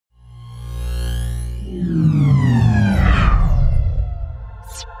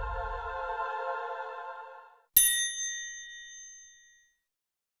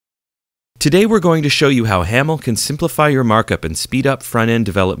Today we're going to show you how Haml can simplify your markup and speed up front-end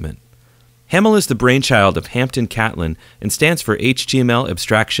development. Haml is the brainchild of Hampton Catlin and stands for HTML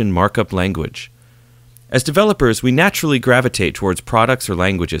Abstraction Markup Language. As developers, we naturally gravitate towards products or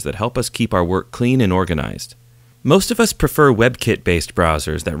languages that help us keep our work clean and organized. Most of us prefer WebKit-based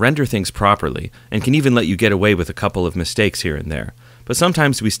browsers that render things properly and can even let you get away with a couple of mistakes here and there. But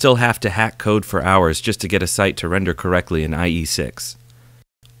sometimes we still have to hack code for hours just to get a site to render correctly in IE6.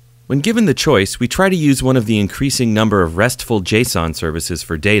 When given the choice, we try to use one of the increasing number of RESTful JSON services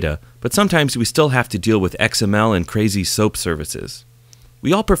for data, but sometimes we still have to deal with XML and crazy SOAP services.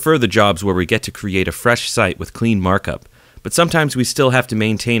 We all prefer the jobs where we get to create a fresh site with clean markup, but sometimes we still have to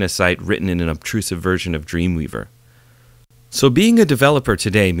maintain a site written in an obtrusive version of Dreamweaver. So being a developer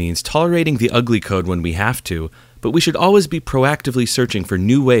today means tolerating the ugly code when we have to, but we should always be proactively searching for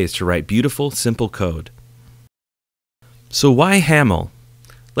new ways to write beautiful, simple code. So why Haml?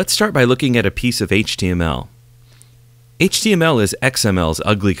 Let's start by looking at a piece of HTML. HTML is XML's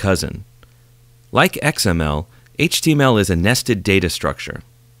ugly cousin. Like XML, HTML is a nested data structure.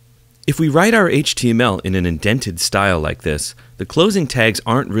 If we write our HTML in an indented style like this, the closing tags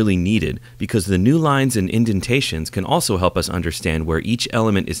aren't really needed because the new lines and indentations can also help us understand where each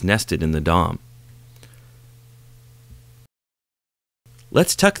element is nested in the DOM.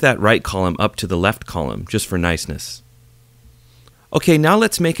 Let's tuck that right column up to the left column, just for niceness. Okay, now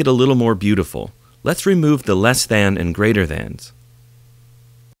let's make it a little more beautiful. Let's remove the less than and greater thans.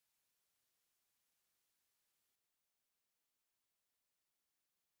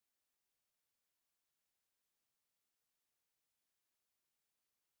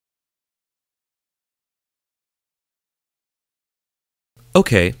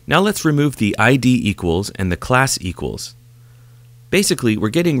 Okay, now let's remove the ID equals and the class equals. Basically, we're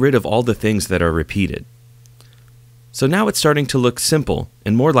getting rid of all the things that are repeated. So now it's starting to look simple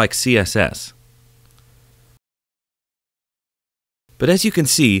and more like CSS. But as you can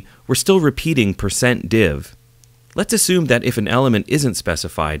see, we're still repeating %div. Let's assume that if an element isn't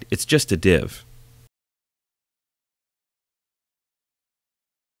specified, it's just a div.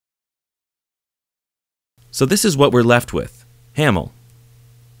 So this is what we're left with, Haml.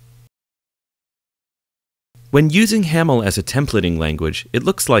 When using Haml as a templating language, it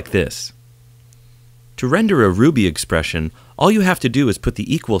looks like this. To render a Ruby expression, all you have to do is put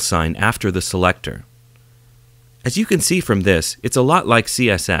the equal sign after the selector. As you can see from this, it's a lot like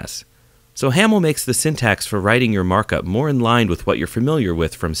CSS. So Haml makes the syntax for writing your markup more in line with what you're familiar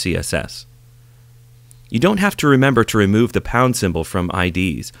with from CSS. You don't have to remember to remove the pound symbol from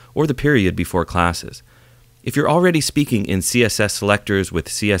IDs or the period before classes. If you're already speaking in CSS selectors with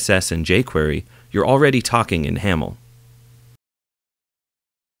CSS and jQuery, you're already talking in Haml.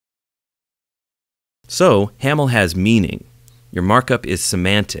 So, Haml has meaning. Your markup is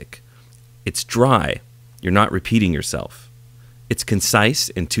semantic. It's dry. You're not repeating yourself. It's concise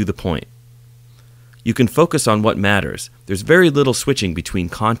and to the point. You can focus on what matters. There's very little switching between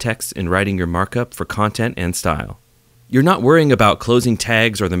contexts in writing your markup for content and style. You're not worrying about closing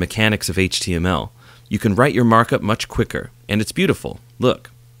tags or the mechanics of HTML. You can write your markup much quicker, and it's beautiful.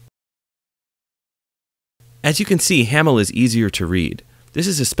 Look. As you can see, Haml is easier to read. This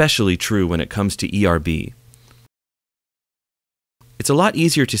is especially true when it comes to ERB. It's a lot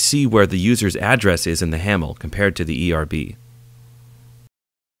easier to see where the user's address is in the Haml compared to the ERB.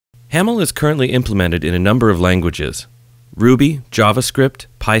 Haml is currently implemented in a number of languages: Ruby, JavaScript,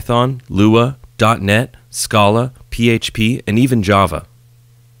 Python, Lua, .NET, Scala, PHP, and even Java.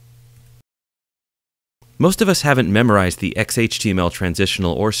 Most of us haven't memorized the XHTML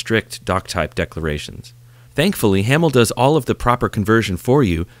transitional or strict doctype declarations. Thankfully, Haml does all of the proper conversion for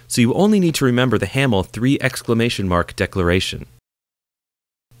you, so you only need to remember the Haml 3!! declaration.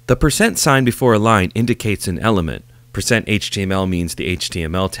 The % sign before a line indicates an element. %HTML means the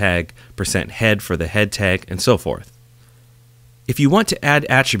HTML tag, %head for the head tag, and so forth. If you want to add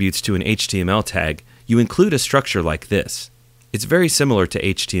attributes to an HTML tag, you include a structure like this. It's very similar to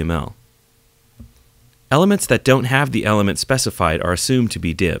HTML. Elements that don't have the element specified are assumed to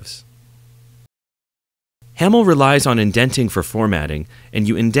be divs. Haml relies on indenting for formatting, and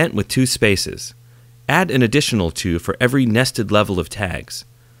you indent with 2 spaces. Add an additional 2 for every nested level of tags.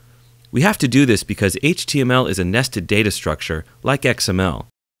 We have to do this because HTML is a nested data structure like XML.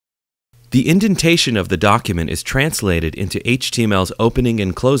 The indentation of the document is translated into HTML's opening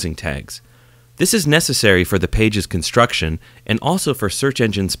and closing tags. This is necessary for the page's construction and also for search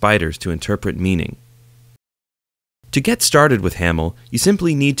engine spiders to interpret meaning. To get started with Haml, you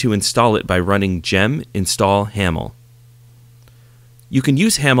simply need to install it by running gem install Haml. You can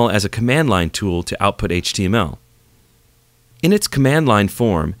use Haml as a command line tool to output HTML. In its command line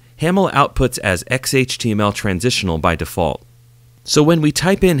form, Haml outputs as XHTML transitional by default. So when we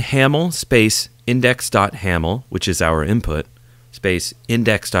type in Haml space index.haml, which is our input, space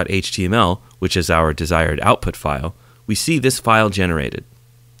index.html, which is our desired output file, we see this file generated.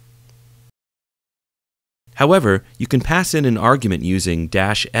 However, you can pass in an argument using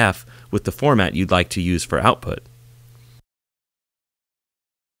 -f with the format you'd like to use for output.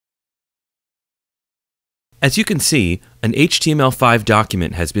 As you can see, an HTML5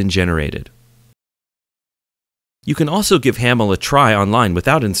 document has been generated. You can also give Haml a try online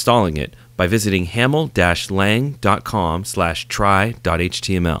without installing it by visiting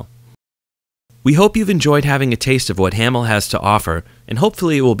haml-lang.com/try.html. We hope you've enjoyed having a taste of what Haml has to offer, and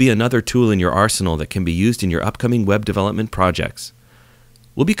hopefully it will be another tool in your arsenal that can be used in your upcoming web development projects.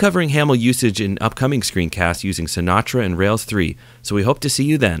 We'll be covering Haml usage in upcoming screencasts using Sinatra and Rails 3, so we hope to see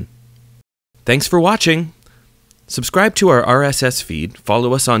you then. Thanks for watching! Subscribe to our RSS feed,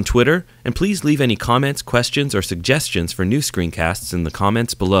 follow us on Twitter, and please leave any comments, questions, or suggestions for new screencasts in the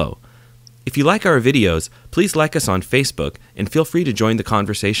comments below. If you like our videos, please like us on Facebook and feel free to join the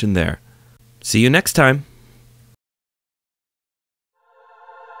conversation there. See you next time!